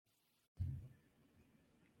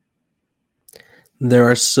There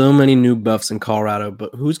are so many new buffs in Colorado,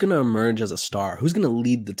 but who's going to emerge as a star? Who's going to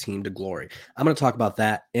lead the team to glory? I'm going to talk about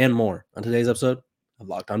that and more on today's episode of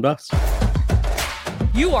Locked On Buffs.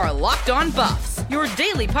 You are Locked On Buffs, your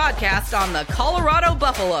daily podcast on the Colorado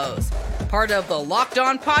Buffaloes. Part of the Locked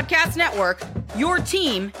On Podcast Network, your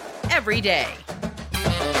team every day.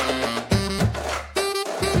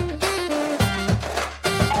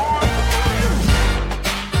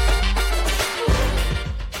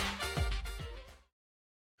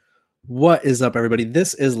 What is up, everybody?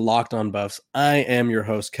 This is Locked On Buffs. I am your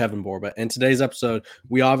host, Kevin Borba. And today's episode,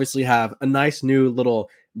 we obviously have a nice new little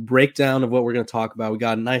breakdown of what we're going to talk about. We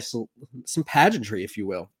got some pageantry, if you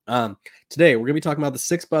will. Today, we're going to be talking about the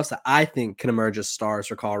 6 buffs that I think can emerge as stars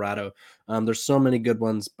for Colorado. There's so many good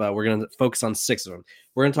ones, but we're going to focus on 6 of them.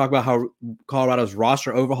 We're going to talk about how Colorado's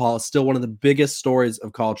roster overhaul is still one of the biggest stories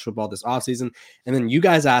of college football this offseason. And then you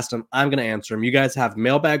guys asked them. I'm going to answer them. You guys have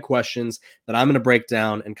mailbag questions that I'm going to break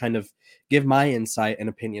down and kind of give my insight and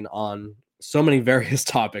opinion on so many various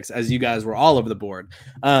topics, as you guys were all over the board.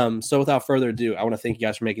 So without further ado, I want to thank you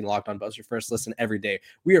guys for making Locked On Buffs your first listen every day.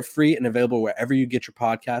 We are free and available wherever you get your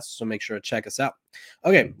podcasts, so make sure to check us out.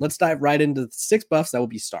 Okay, let's dive right into the 6 buffs that will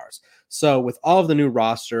be stars. So with all of the new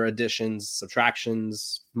roster additions,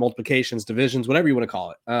 subtractions, multiplications, divisions, whatever you want to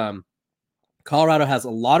call it, Colorado has a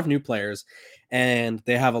lot of new players, and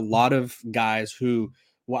they have a lot of guys who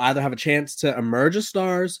will either have a chance to emerge as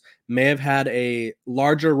stars, may have had a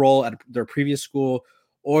larger role at their previous school,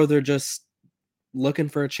 or they're just looking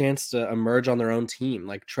for a chance to emerge on their own team,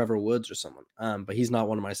 like Trevor Woods or someone. But he's not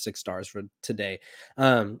one of my 6 stars for today.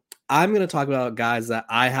 I'm going to talk about guys that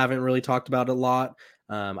I haven't really talked about a lot.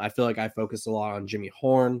 I feel like I focus a lot on Jimmy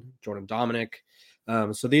Horn, Jordan Dominic.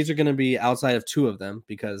 So these are going to be outside of 2 of them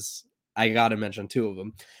because I got to mention 2 of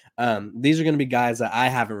them. These are going to be guys that I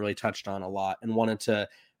haven't really touched on a lot and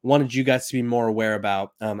wanted you guys to be more aware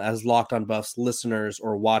about as Locked On Buffs listeners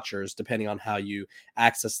or watchers, depending on how you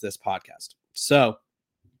access this podcast. So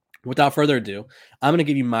without further ado, I'm going to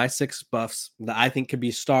give you my 6 buffs that I think could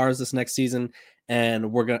be stars this next season,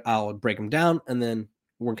 and I'll break them down, and then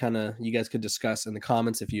you guys could discuss in the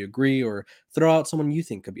comments if you agree or throw out someone you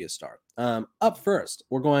think could be a star. Up first,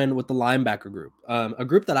 we're going with the linebacker group, a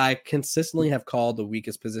group that I consistently have called the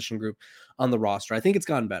weakest position group on the roster. I think it's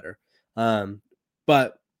gotten better.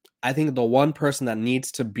 But I think the one person that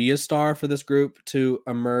needs to be a star for this group to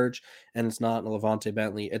emerge, and it's not Levante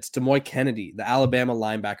Bentley, it's Deion Kennedy, the Alabama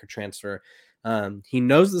linebacker transfer. He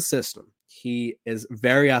knows the system. He is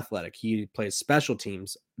very athletic. He plays special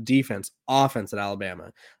teams, defense, offense at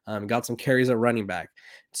Alabama. Got some carries at running back.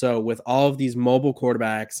 So with all of these mobile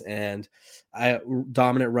quarterbacks and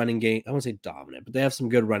dominant running game, I won't say dominant, but they have some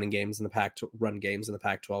good running games in the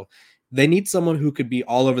Pac-12. They need someone who could be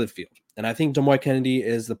all over the field. And I think Deion Kennedy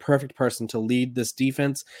is the perfect person to lead this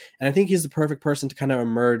defense. And I think he's the perfect person to kind of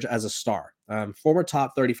emerge as a star. Former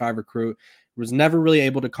top 35 recruit, was never really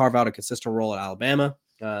able to carve out a consistent role at Alabama.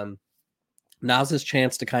 Now's his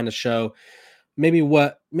chance to kind of show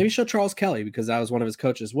show Charles Kelly, because that was one of his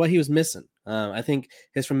coaches, what he was missing. I think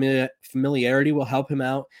his familiarity will help him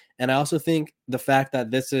out. And I also think the fact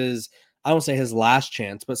that this is, I won't say his last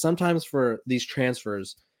chance, but sometimes for these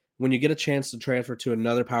transfers, when you get a chance to transfer to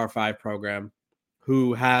another Power 5 program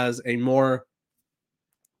who has a more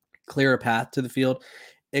clearer path to the field,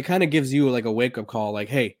 it kind of gives you like a wake-up call, like,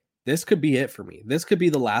 hey, this could be it for me. This could be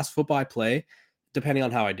the last football I play, depending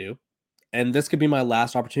on how I do. And this could be my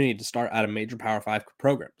last opportunity to start at a major Power 5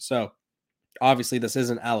 program. So obviously this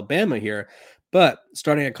isn't Alabama here, but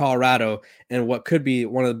starting at Colorado and what could be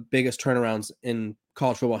one of the biggest turnarounds in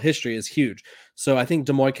college football history is huge. So I think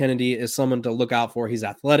Deion Kennedy is someone to look out for. He's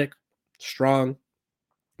athletic, strong.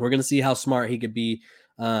 We're going to see how smart he could be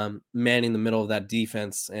manning the middle of that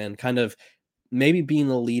defense and kind of maybe being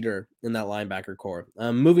the leader in that linebacker core.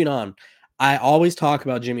 Moving on, I always talk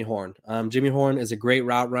about Jimmy Horn. Jimmy Horn is a great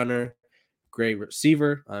route runner, great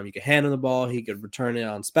receiver. You can hand him the ball. He could return it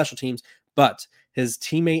on special teams. But his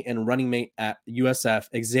teammate and running mate at USF,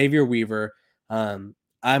 Xavier Weaver,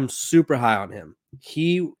 I'm super high on him.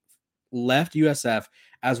 He left USF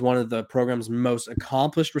as one of the program's most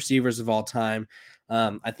accomplished receivers of all time.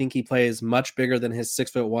 I think he plays much bigger than his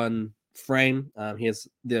 6'1" frame. He has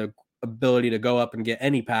the ability to go up and get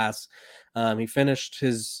any pass. He finished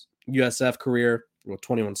his USF career with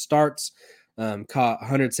 21 starts, caught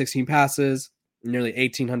 116 passes, nearly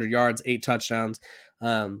 1,800 yards, 8 touchdowns.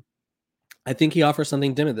 I think he offers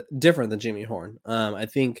something different than Jimmy Horn. I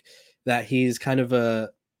think that he's kind of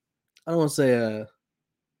I don't want to say a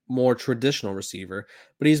more traditional receiver,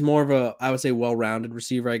 but he's more of I would say, well-rounded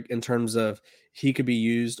receiver in terms of he could be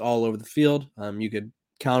used all over the field. You could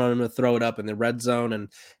count on him to throw it up in the red zone and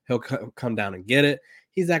he'll come down and get it.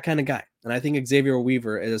 He's that kind of guy. And I think Xavier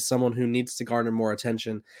Weaver is someone who needs to garner more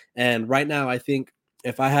attention. And right now, I think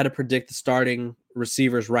if I had to predict the starting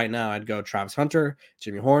receivers right now, I'd go Travis Hunter,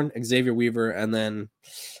 Jimmy Horn, Xavier Weaver, and then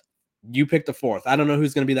you pick the fourth. I don't know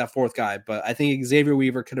who's going to be that fourth guy, but I think Xavier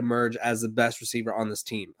Weaver could emerge as the best receiver on this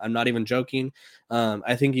team. I'm not even joking.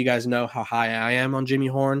 I think you guys know how high I am on Jimmy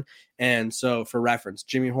Horn. And so for reference,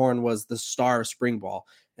 Jimmy Horn was the star of spring ball.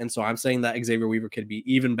 And so I'm saying that Xavier Weaver could be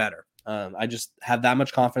even better. I just have that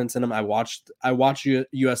much confidence in him. I watched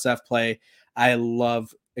USF play. I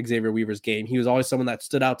love Xavier Weaver's game. He was always someone that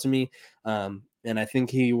stood out to me. And I think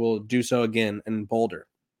he will do so again in Boulder.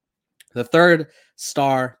 The third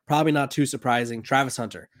star, probably not too surprising, Travis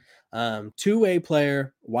Hunter. Two-way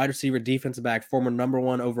player, wide receiver, defensive back, former number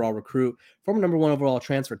 1 overall recruit, former number 1 overall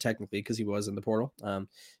transfer technically because he was in the portal.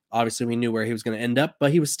 Obviously, we knew where he was going to end up,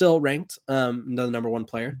 but he was still ranked the number 1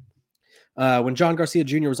 player. When John Garcia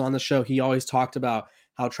Jr. was on the show, he always talked about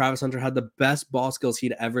how Travis Hunter had the best ball skills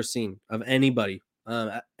he'd ever seen of anybody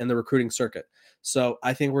in the recruiting circuit. So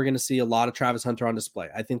I think we're going to see a lot of Travis Hunter on display.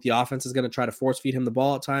 I think the offense is going to try to force feed him the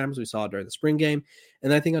ball at times. We saw it during the spring game.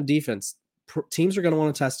 And I think on defense, teams are going to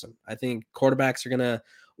want to test him. I think quarterbacks are going to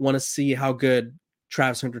want to see how good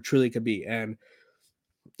Travis Hunter truly could be. And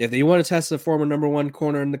if they want to test the former number 1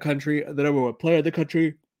 corner in the country, the number 1 player in the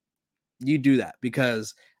country, you do that,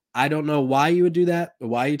 because I don't know why you would do that,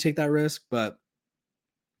 why you take that risk, but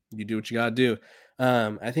you do what you got to do.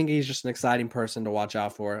 I think he's just an exciting person to watch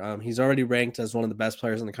out for. He's already ranked as one of the best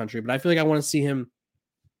players in the country, but I feel like I want to see him,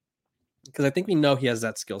 because I think we know he has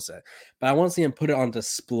that skill set, but I want to see him put it on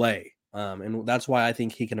display. And that's why I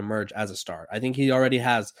think he can emerge as a star. I think he already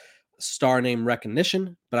has star name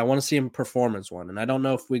recognition, but I want to see him perform as one. And I don't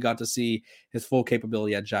know if we got to see his full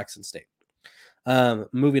capability at Jackson State.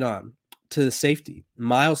 Moving on to the safety,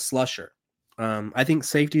 Miles Slusher. I think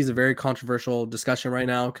safety is a very controversial discussion right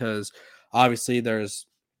now, because obviously there's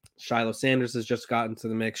Shiloh Sanders has just gotten to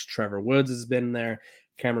the mix. Trevor Woods has been there.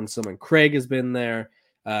 Cameron Silman Craig has been there.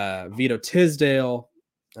 Vito Tisdale,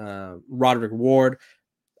 Roderick Ward.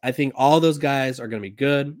 I think all those guys are going to be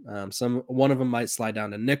good. One of them might slide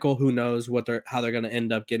down to nickel. Who knows how they're going to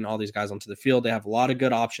end up getting all these guys onto the field. They have a lot of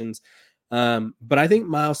good options. But I think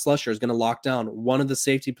Miles Slusher is going to lock down one of the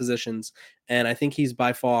safety positions, and I think he's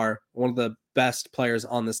by far one of the best players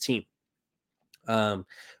on this team.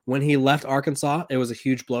 When he left Arkansas, it was a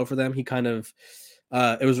huge blow for them. He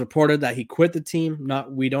it was reported that he quit the team.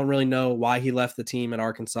 We don't really know why he left the team at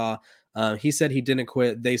Arkansas. He said he didn't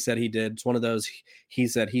quit. They said he did. It's one of those he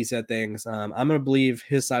said things. I'm going to believe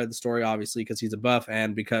his side of the story, obviously, because he's a Buff,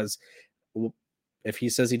 and because if he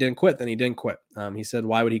says he didn't quit, then he didn't quit. He said,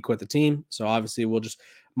 why would he quit the team? So obviously we'll just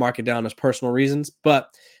mark it down as personal reasons.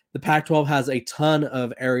 But the Pac-12 has a ton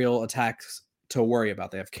of aerial attacks to worry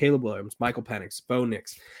about. They have Caleb Williams, Michael Penix, Bo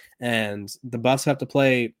Nix, and the Buffs have to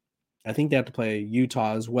play, I think they have to play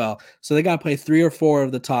Utah as well. So they got to play 3 or 4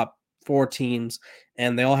 of the top 4 teams,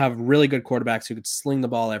 and they all have really good quarterbacks who could sling the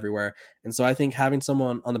ball everywhere. And so I think having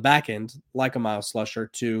someone on the back end, like a Miles Slusher,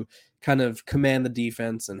 to kind of command the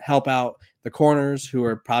defense and help out the corners who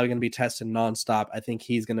are probably going to be tested nonstop, I think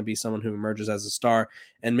he's going to be someone who emerges as a star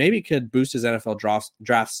and maybe could boost his NFL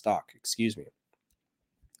draft stock.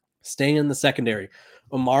 Staying in the secondary,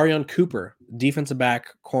 Omarion Cooper, defensive back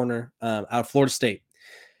corner out of Florida State.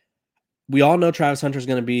 We all know Travis Hunter is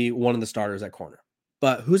going to be one of the starters at corner,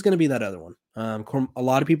 but who's going to be that other one? A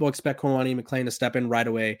lot of people expect Cormani McClain to step in right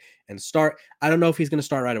away and start. I don't know if he's going to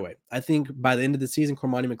start right away. I think by the end of the season,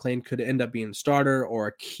 Cormani McClain could end up being a starter or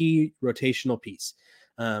a key rotational piece.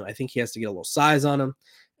 I think he has to get a little size on him.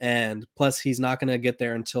 And plus, he's not going to get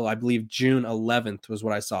there until, I believe, June 11th was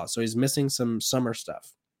what I saw. So he's missing some summer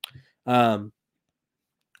stuff.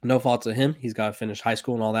 No fault to him. He's got to finish high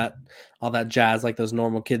school and all that jazz like those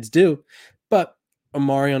normal kids do. But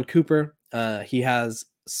Omarion Cooper, he has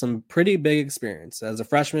some pretty big experience. As a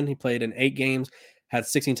freshman, he played in 8 games, had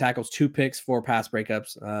 16 tackles, 2 picks, 4 pass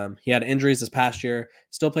breakups. He had injuries this past year,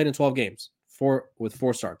 still played in 12 games, 4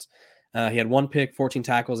 starts. He had 1 pick, 14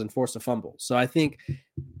 tackles, and forced a fumble. So I think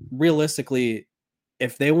realistically,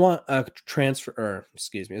 if they want a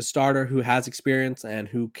starter who has experience and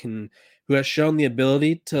who has shown the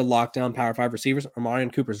ability to lock down Power 5 receivers,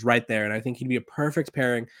 Omarion Cooper's right there. And I think he'd be a perfect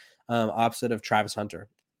pairing opposite of Travis Hunter.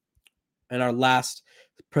 And our last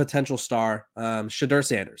potential star, Shedeur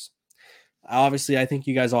Sanders. Obviously, I think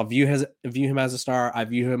you guys all view him as a star. I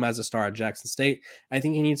view him as a star at Jackson State. I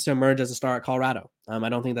think he needs to emerge as a star at Colorado. I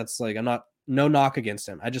don't think that's no knock against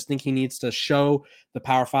him. I just think he needs to show the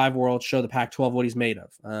Power 5 world, show the Pac-12 what he's made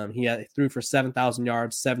of. He threw for 7,000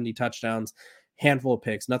 yards, 70 touchdowns. handful of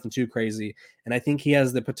picks, nothing too crazy. And I think he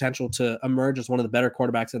has the potential to emerge as one of the better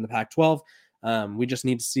quarterbacks in the Pac-12. We just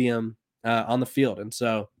need to see him on the field. And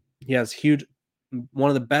so he has one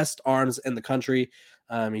of the best arms in the country.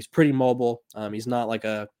 He's pretty mobile. He's not like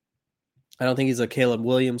I don't think he's a Caleb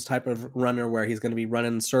Williams type of runner where he's going to be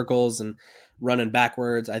running in circles and running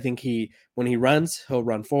backwards. I think when he runs, he'll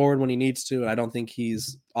run forward when he needs to. And I don't think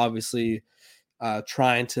he's obviously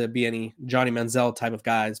trying to be any Johnny Manziel type of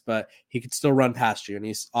guys, but he could still run past you, and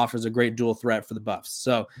he offers a great dual threat for the Buffs.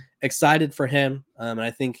 So excited for him, and I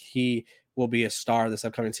think he will be a star this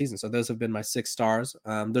upcoming season. So those have been my 6 stars.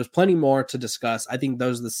 There's plenty more to discuss. I think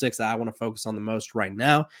those are the 6 that I want to focus on the most right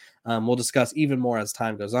now. We'll discuss even more as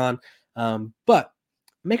time goes on. But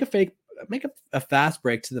make a fast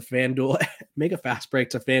break to the FanDuel, make a fast break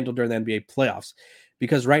to FanDuel during the NBA playoffs,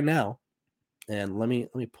 because right now, and let me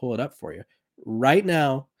pull it up for you. Right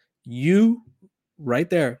now, you right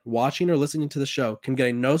there watching or listening to the show can get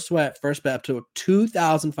a no sweat first bet up to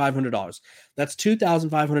 $2,500. That's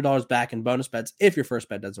 $2,500 back in bonus bets if your first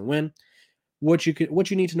bet doesn't win. What you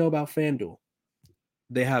need to know about FanDuel: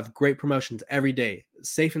 they have great promotions every day.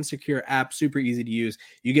 Safe and secure app, super easy to use.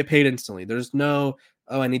 You get paid instantly. There's no,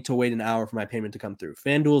 I need to wait an hour for my payment to come through.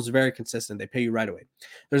 FanDuel is very consistent. They pay you right away.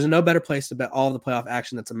 There's no better place to bet all of the playoff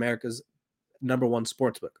action. That's America's #1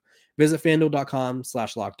 sportsbook. Visit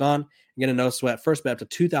FanDuel.com/lockedon and get a no sweat first bet up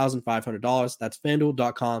to $2,500. That's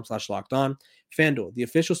FanDuel.com/lockedon. FanDuel, the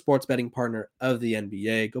official sports betting partner of the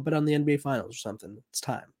NBA. Go bet on the NBA Finals or something. It's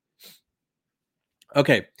time.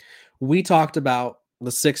 Okay, we talked about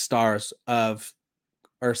the 6 stars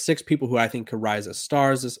or 6 people who I think could rise as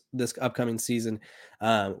stars this upcoming season.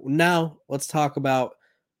 Now let's talk about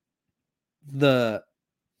the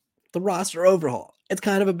roster overhaul. It's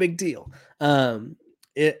kind of a big deal.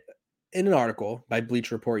 In an article by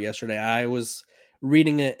Bleacher Report yesterday, I was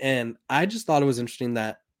reading it, and I just thought it was interesting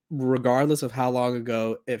that regardless of how long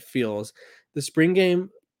ago it feels, the spring game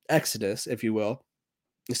exodus, if you will,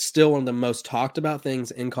 is still one of the most talked about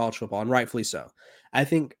things in college football, and rightfully so. I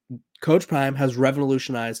think Coach Prime has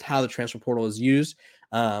revolutionized how the transfer portal is used.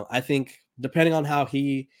 I think depending on how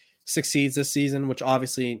he succeeds this season, which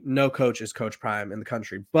obviously no coach is Coach Prime in the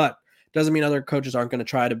country, but doesn't mean other coaches aren't going to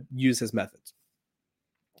try to use his methods.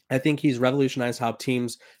 I think he's revolutionized how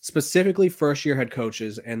teams, specifically first-year head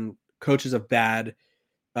coaches and coaches of bad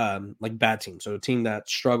teams, so a team that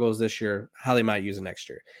struggles this year, how they might use it next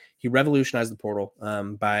year. He revolutionized the portal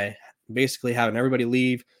by basically having everybody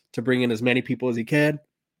leave to bring in as many people as he can.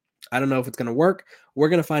 I don't know if it's going to work. We're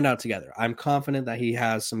going to find out together. I'm confident that he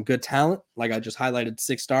has some good talent, like I just highlighted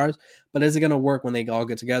 6 stars, but is it going to work when they all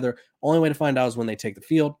get together? Only way to find out is when they take the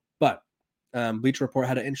field. But Bleacher Report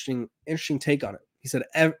had an interesting take on it.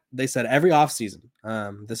 They said every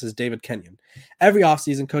offseason, this is David Kenyon, every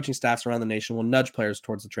offseason coaching staffs around the nation will nudge players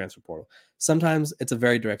towards the transfer portal. Sometimes it's a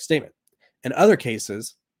very direct statement. In other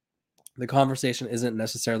cases, the conversation isn't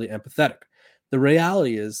necessarily empathetic. The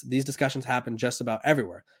reality is these discussions happen just about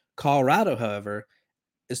everywhere. Colorado, however,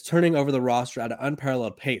 is turning over the roster at an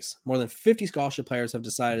unparalleled pace. More than 50 scholarship players have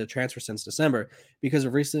decided to transfer since December. Because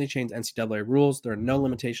of recently changed NCAA rules, there are no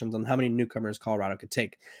limitations on how many newcomers Colorado could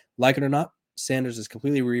take. Like it or not, Sanders is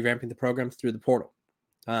completely revamping the program through the portal.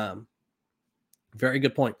 Very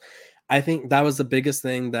good point. I think that was the biggest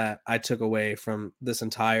thing that I took away from this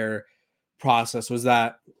entire process, was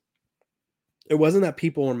that it wasn't that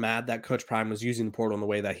people were mad that Coach Prime was using the portal in the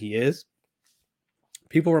way that he is.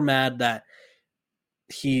 People were mad that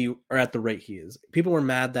or at the rate he is. People were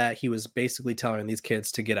mad that he was basically telling these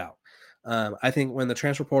kids to get out. I think when the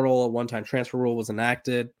transfer portal, a one-time transfer rule was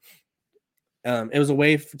enacted, it was a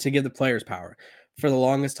way to give the players power. For the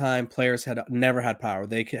longest time, players had never had power.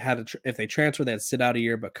 They if they transferred, they had to sit out a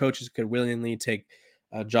year, but coaches could willingly take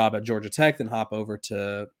a job at Georgia Tech, then hop over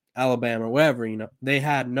to Alabama or wherever. They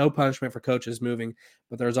had no punishment for coaches moving,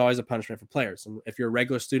 but there was always a punishment for players. And if you're a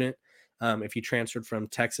regular student, if you transferred from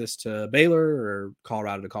Texas to Baylor or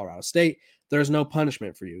Colorado to Colorado State, there's no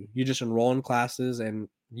punishment for you. You just enroll in classes, and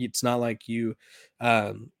it's not like you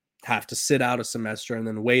have to sit out a semester and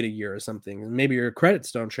then wait a year or something. And maybe your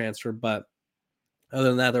credits don't transfer, but other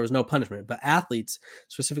than that, there was no punishment. But athletes,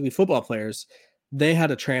 specifically football players, they had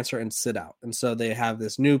to transfer and sit out. And so they have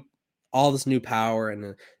all this new power,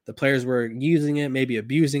 and the players were using it, maybe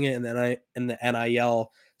abusing it in the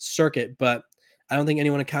NIL circuit, but I don't think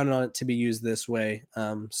anyone accounted on it to be used this way.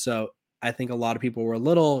 So I think a lot of people were a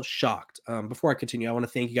little shocked. Before I continue, I want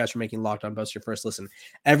to thank you guys for making Locked On Buffs your first listen.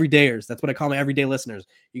 Everydayers, that's what I call my everyday listeners.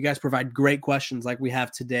 You guys provide great questions like we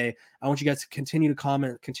have today. I want you guys to continue to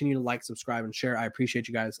comment, continue to like, subscribe, and share. I appreciate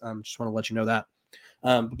you guys. Just want to let you know that.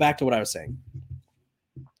 But back to what I was saying.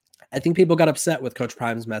 I think people got upset with Coach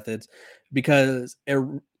Prime's methods because,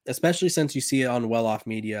 especially since you see it on well-off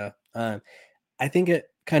media, I think it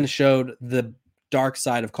kind of showed the dark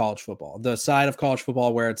side of college football, the side of college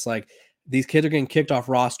football where it's like these kids are getting kicked off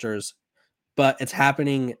rosters, but it's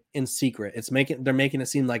happening in secret. They're making it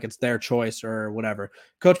seem like it's their choice or whatever.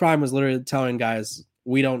 Coach Prime was literally telling guys,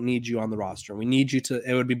 we don't need you on the roster. We need you to,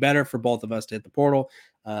 it would be better for both of us to hit the portal.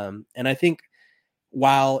 And I think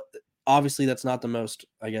while obviously that's not the most,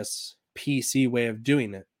 I guess, PC way of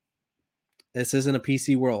doing it, this isn't a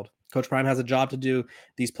PC world. Coach Prime has a job to do,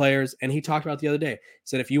 these players, and he talked about the other day. He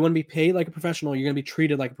said, if you want to be paid like a professional, you're going to be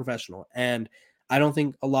treated like a professional. And I don't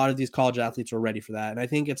think a lot of these college athletes are ready for that. And I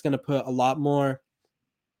think it's going to put a lot more,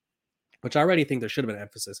 which I already think there should have been an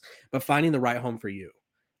emphasis, but finding the right home for you.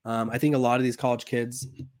 I think a lot of these college kids,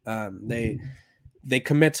 they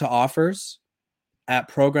commit to offers at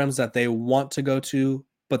programs that they want to go to,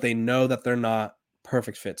 but they know that they're not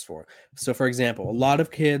perfect fits for. So, for example, a lot of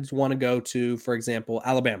kids want to go to, for example,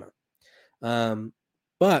 Alabama.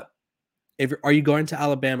 But are you going to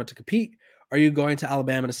Alabama to compete? Are you going to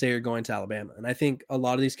Alabama to say you're going to Alabama? And I think a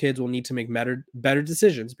lot of these kids will need to make better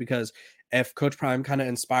decisions, because if Coach Prime kind of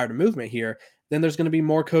inspired a movement here, then there's going to be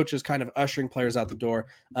more coaches kind of ushering players out the door.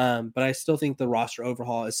 But I still think the roster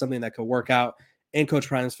overhaul is something that could work out in Coach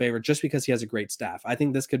Prime's favor just because he has a great staff. I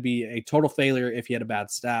think this could be a total failure if he had a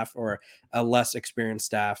bad staff or a less experienced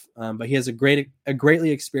staff. But he has a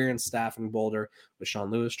greatly experienced staff in Boulder with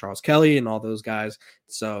Sean Lewis, Charles Kelly, and all those guys.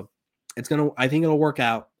 So I think it'll work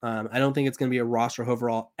out. I don't think it's going to be a roster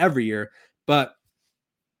overall every year, but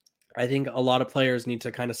I think a lot of players need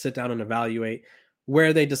to kind of sit down and evaluate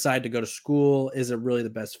where they decide to go to school. Is it really the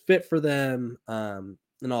best fit for them? And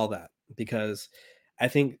all that, because I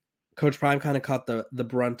think Coach Prime kind of caught the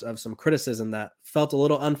brunt of some criticism that felt a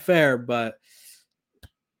little unfair, but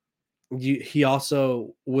he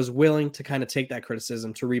also was willing to kind of take that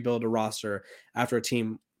criticism to rebuild a roster after a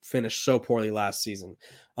team finished so poorly last season.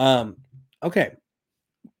 Okay,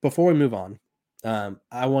 before we move on,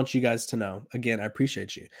 I want you guys to know, again, I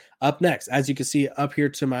appreciate you. Up next, as you can see up here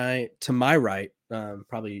to my right,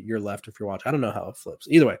 probably your left if you're watching. I don't know how it flips.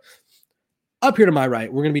 Either way, up here to my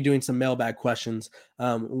right, we're going to be doing some mailbag questions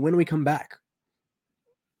when we come back.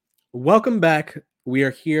 Welcome back. We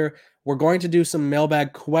are here. We're going to do some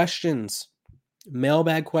mailbag questions.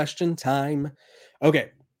 Mailbag question time.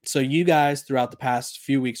 Okay, so you guys throughout the past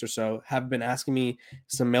few weeks or so have been asking me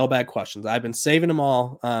some mailbag questions. I've been saving them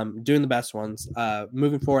all, doing the best ones.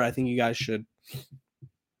 Moving forward, I think you guys should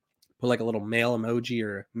put like a little mail emoji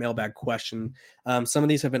or mailbag question. Some of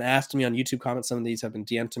these have been asked to me on YouTube comments. Some of these have been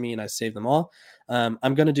DM'd to me, and I saved them all.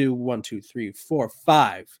 I'm going to do 1, 2, 3, 4,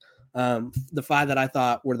 5. The 5 that I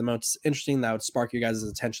thought were the most interesting, that would spark your guys'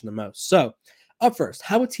 attention the most. So up first,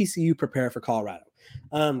 how would TCU prepare for Colorado?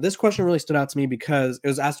 This question really stood out to me because it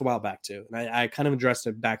was asked a while back too, and I kind of addressed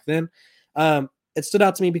it back then. It stood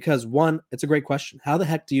out to me because, one, it's a great question. How the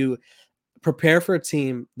heck do you prepare for a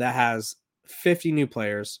team that has 50 new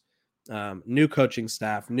players, new coaching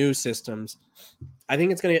staff, new systems? I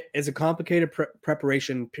think it's a complicated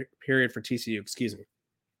preparation period for TCU. Excuse me.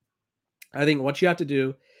 I think what you have to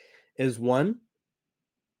do is, one,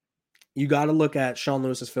 you got to look at Sean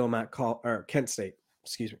Lewis's film at Kent State.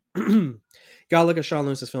 Excuse me. You got to look at Sean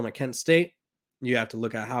Lewis's film at Kent State. You have to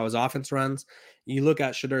look at how his offense runs. You look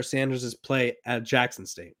at Shedeur Sanders' play at Jackson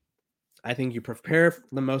State. I think you prepare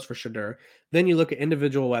the most for Shedeur. Then you look at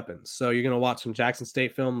individual weapons. So you're going to watch some Jackson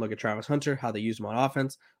State film, look at Travis Hunter, how they use him on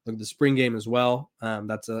offense. Look at the spring game as well.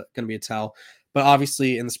 That's going to be a tell. But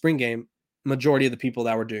obviously in the spring game, majority of the people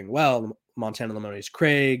that were doing well, Montana Lamonius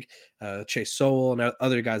Craig, Chase Sowell, and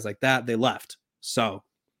other guys like that, they left. So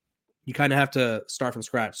you kind of have to start from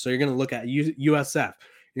scratch. So you're going to look at USF.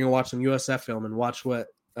 You're going to watch some USF film and watch what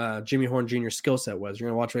Jimmy Horn Jr.'s skill set was. You're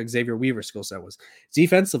going to watch what Xavier Weaver's skill set was.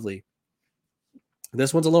 Defensively,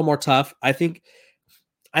 this one's a little more tough. I think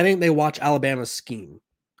they watch Alabama's scheme.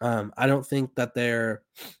 I don't think that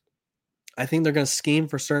I think they're going to scheme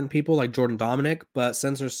for certain people like Jordan Dominic, but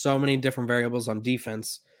since there's so many different variables on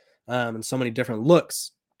defense and so many different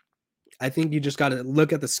looks, I think you just got to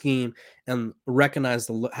look at the scheme and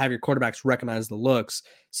have your quarterbacks recognize the looks.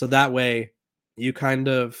 So that way you kind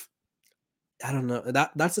of, I don't know,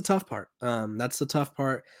 that's the tough part. That's the tough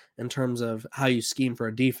part in terms of how you scheme for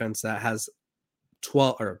a defense that has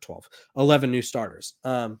 11 new starters.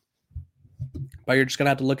 But you're just going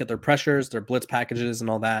to have to look at their pressures, their blitz packages, and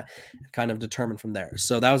all that, and kind of determine from there.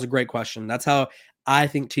 So that was a great question. That's how I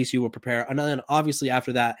think TCU will prepare. And then obviously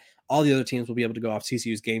after that, all the other teams will be able to go off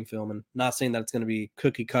TCU's game film. And not saying that it's going to be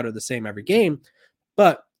cookie cutter the same every game,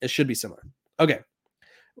 but it should be similar. Okay.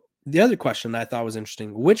 The other question that I thought was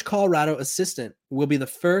interesting: which Colorado assistant will be the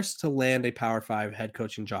first to land a Power 5 head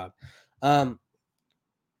coaching job? Um,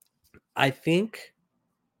 I think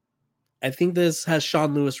this has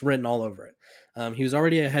Sean Lewis written all over it. He was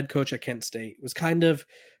already a head coach at Kent State. Was kind of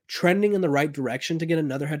trending in the right direction to get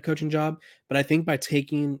another head coaching job, but I think by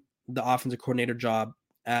taking the offensive coordinator job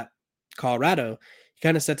at Colorado, he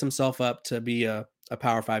kind of sets himself up to be a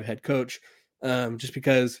Power 5 head coach, just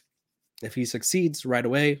because if he succeeds right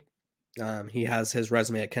away, he has his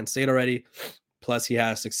resume at Kent State already. Plus, he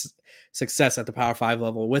has success at the Power 5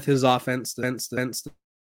 level with his offense.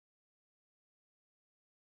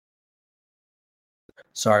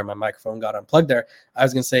 Sorry, my microphone got unplugged there. I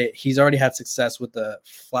was going to say he's already had success with the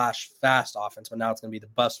flash fast offense, but now it's going to be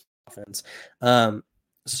the bust offense.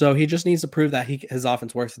 So he just needs to prove that his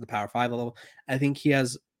offense works at the Power 5 level. I think he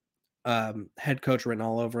has head coach written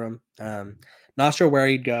all over him. Not sure where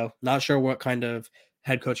he'd go. Not sure what kind of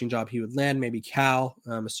head coaching job he would land. Maybe Cal,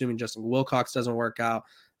 assuming Justin Wilcox doesn't work out.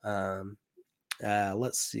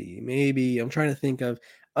 Let's see. Maybe I'm trying to think of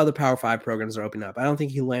other Power 5 programs that are opening up. I don't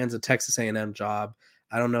think he lands a Texas A&M job.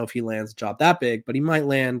 I don't know if he lands a job that big, but he might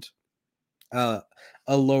land a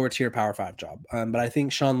lower tier Power 5 job. But I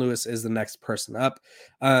think Sean Lewis is the next person up.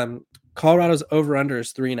 Colorado's over-under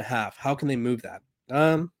is 3.5. How can they move that?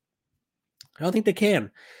 I don't think they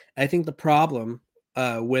can. I think the problem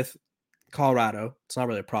with Colorado, it's not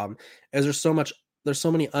really a problem, is there's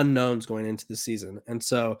so many unknowns going into the season. And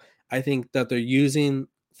so I think that they're using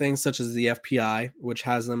things such as the FPI, which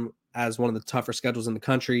has them as one of the tougher schedules in the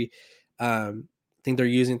country. I think they're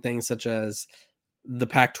using things such as the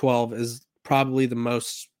Pac-12 is probably the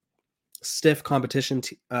most stiff competition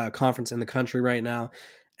conference in the country right now,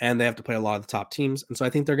 and they have to play a lot of the top teams. And so I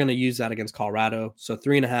think they're going to use that against Colorado. So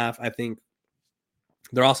 3.5, I think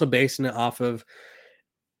they're also basing it off of,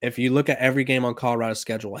 if you look at every game on Colorado's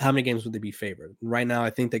schedule, how many games would they be favored? Right now,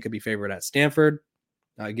 I think they could be favored at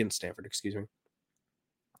against Stanford,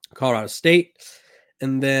 Colorado State,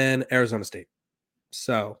 and then Arizona State.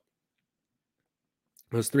 So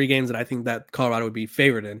those 3 games that I think that Colorado would be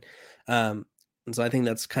favored in. And so I think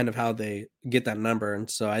that's kind of how they get that number. And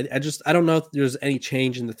so I don't know if there's any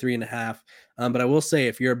change in the 3.5. But I will say,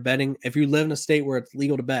 if you live in a state where it's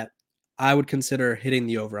legal to bet, I would consider hitting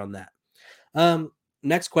the over on that.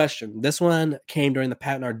 Next question. This one came during the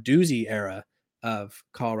Pat Narduzzi era of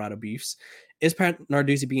Colorado beefs. Is Pat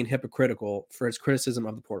Narduzzi being hypocritical for his criticism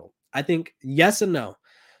of the portal? I think yes and no.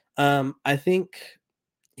 I think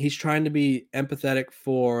he's trying to be empathetic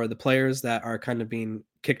for the players that are kind of being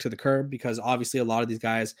kicked to the curb, because obviously a lot of these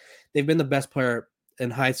guys, they've been the best player in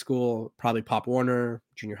high school, probably Pop Warner,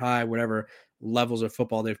 junior high, whatever levels of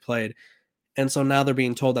football they've played. And so now they're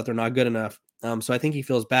being told that they're not good enough. So I think he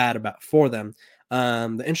feels bad for them.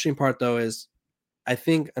 The interesting part, though, is I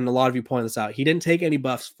think, and a lot of you pointed this out, he didn't take any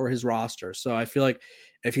buffs for his roster. So I feel like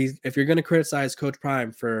if you're going to criticize Coach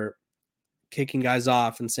Prime for kicking guys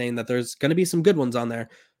off and saying that there's going to be some good ones on there,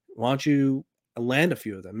 why don't you land a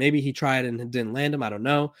few of them? Maybe he tried and didn't land them. I don't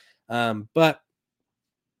know. But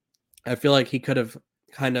I feel like he could have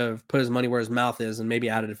kind of put his money where his mouth is and maybe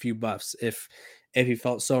added a few buffs if he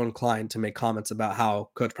felt so inclined to make comments about how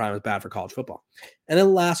Coach Prime is bad for college football. And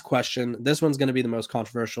then last question, this one's going to be the most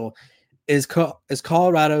controversial. Is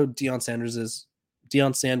Colorado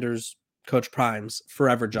Deion Sanders Coach Prime's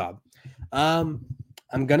forever job? I'm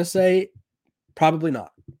going to say probably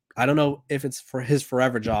not. I don't know if it's for his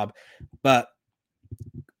forever job, but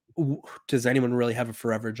does anyone really have a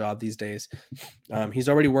forever job these days? He's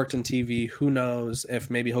already worked in TV. Who knows if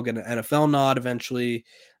maybe he'll get an NFL nod eventually.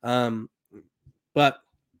 But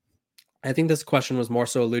I think this question was more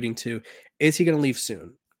so alluding to, is he going to leave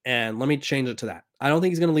soon? And let me change it to that. I don't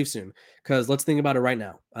think he's going to leave soon, because let's think about it right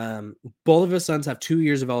now. Both of his sons have 2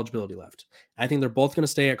 years of eligibility left. I think they're both going to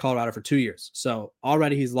stay at Colorado for 2 years. So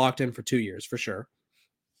already he's locked in for 2 years for sure.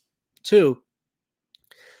 2,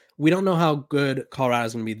 we don't know how good Colorado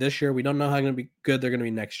is going to be this year. We don't know how good they're going to be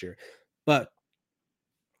next year. But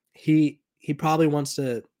he probably wants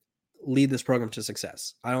to lead this program to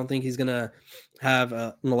success. I don't think he's going to have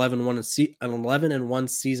an 11-1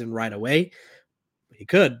 season right away. He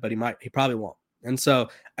could, but he probably won't. And so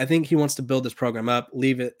I think he wants to build this program up,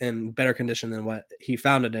 leave it in better condition than what he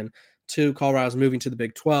found it in. 2, Colorado's moving to the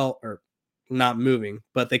Big 12, or not moving,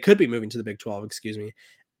 but they could be moving to the Big 12,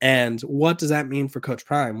 And what does that mean for Coach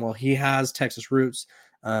Prime? Well, he has Texas roots.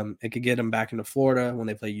 It could get him back into Florida when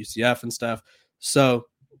they play UCF and stuff. So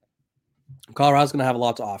Colorado's going to have a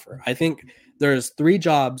lot to offer. I think there's 3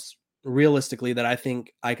 jobs realistically that I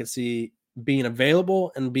think I could see being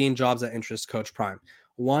available and being jobs that interest Coach Prime.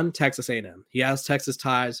 One, Texas A&M. He has Texas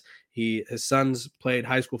ties. His sons played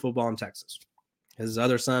high school football in Texas. His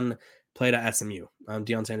other son played at SMU.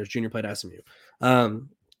 Deion Sanders Jr. played at SMU.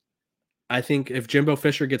 I think if Jimbo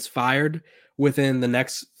Fisher gets fired within the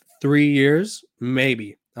next 3 years,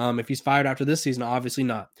 maybe. If he's fired after this season, obviously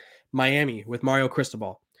not. Miami with Mario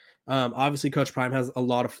Cristobal. Obviously, Coach Prime has a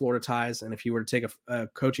lot of Florida ties, and if he were to take a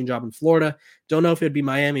coaching job in Florida, don't know if it'd be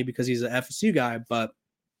Miami because he's an FSU guy, but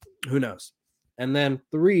who knows? And then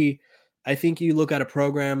 3, I think you look at a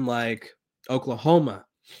program like Oklahoma,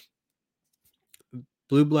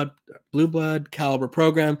 blue blood caliber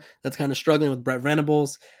program that's kind of struggling with Brett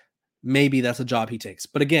Venables. Maybe that's a job he takes.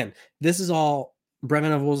 But again, this is all Brett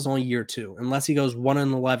Venables is only year 2. Unless he goes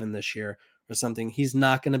 1-11 this year or something, he's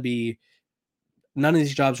not going to be. None of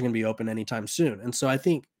these jobs are going to be open anytime soon. And so I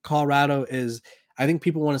think Colorado is. I think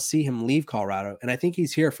people want to see him leave Colorado, and I think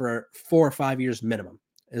he's here for 4 or 5 years minimum,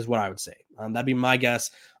 is what I would say. That'd be my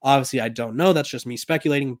guess. Obviously, I don't know. That's just me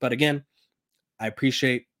speculating. But again, I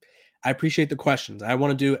appreciate the questions. I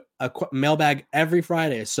want to do a mailbag every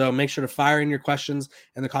Friday. So make sure to fire in your questions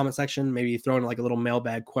in the comment section. Maybe throw in like a little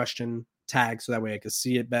mailbag question tag so that way I can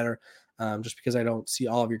see it better. Just because I don't see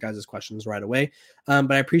all of your guys' questions right away.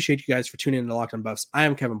 But I appreciate you guys for tuning in to Locked on Buffs. I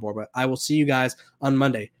am Kevin Borba. I will see you guys on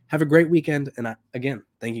Monday. Have a great weekend. And again,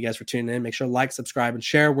 thank you guys for tuning in. Make sure to like, subscribe, and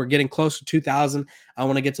share. We're getting close to 2,000. I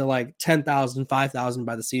want to get to like 10,000, 5,000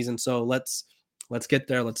 by the season. So let's get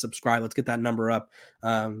there. Let's subscribe. Let's get that number up.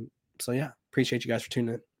 So yeah, appreciate you guys for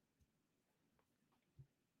tuning in.